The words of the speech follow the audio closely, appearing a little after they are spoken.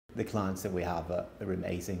The clients that we have are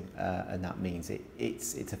amazing, and that means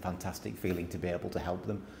it's a fantastic feeling to be able to help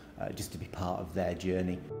them, just to be part of their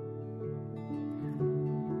journey.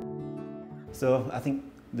 So I think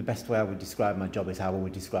the best way I would describe my job is how I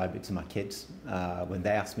would describe it to my kids when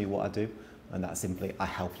they ask me what I do, and that's simply I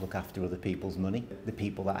help look after other people's money. The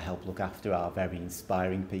people that I help look after are very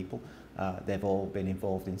inspiring people. They've all been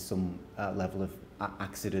involved in some level of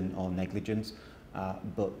accident or negligence,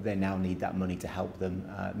 but they now need that money to help them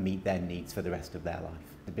meet their needs for the rest of their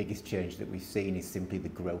life. The biggest change that we've seen is simply the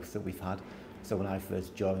growth that we've had. So when I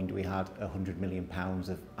first joined, we had £100 million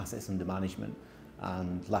of assets under management,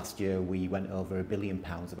 and last year we went over £1 billion.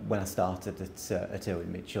 When I started at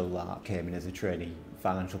Irwin Mitchell, I came in as a trainee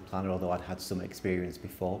financial planner, although I'd had some experience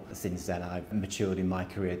before. Since then I've matured in my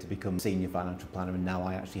career to become senior financial planner, and now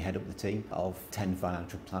I actually head up the team of 10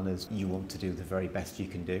 financial planners. You want to do the very best you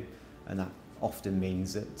can do, and that often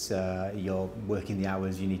means that you're working the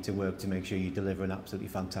hours you need to work to make sure you deliver an absolutely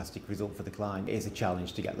fantastic result for the client. It is a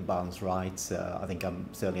challenge to get the balance right. I think I'm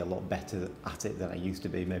certainly a lot better at it than I used to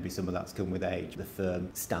be. Maybe some of that's come with age. The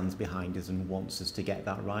firm stands behind us and wants us to get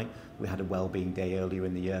that right. We had a wellbeing day earlier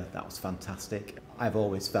in the year. That was fantastic. I've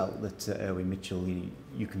always felt that at Irwin Mitchell,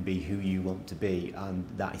 you can be who you want to be, and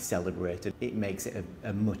that is celebrated. It makes it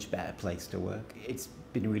a much better place to work. It's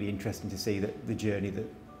been really interesting to see that the journey that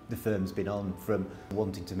the firm's been on, from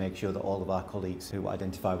wanting to make sure that all of our colleagues who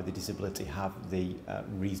identify with a disability have the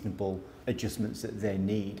reasonable adjustments that they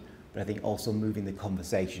need, but I think also moving the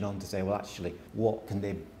conversation on to say, well, actually, what can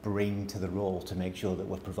they bring to the role to make sure that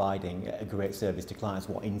we're providing a great service to clients?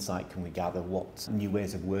 What insight can we gather? What new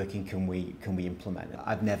ways of working can we implement?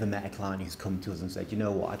 I've never met a client who's come to us and said, you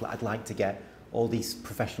know what, I'd like to get all these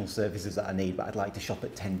professional services that I need, but I'd like to shop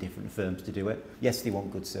at 10 different firms to do it. Yes, they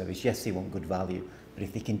want good service, yes, they want good value, but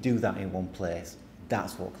if they can do that in one place,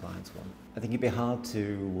 that's what clients want. I think it'd be hard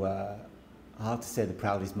to say the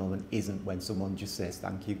proudest moment isn't when someone just says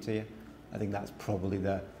thank you to you. I think that's probably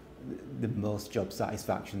the most job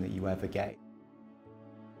satisfaction that you ever get.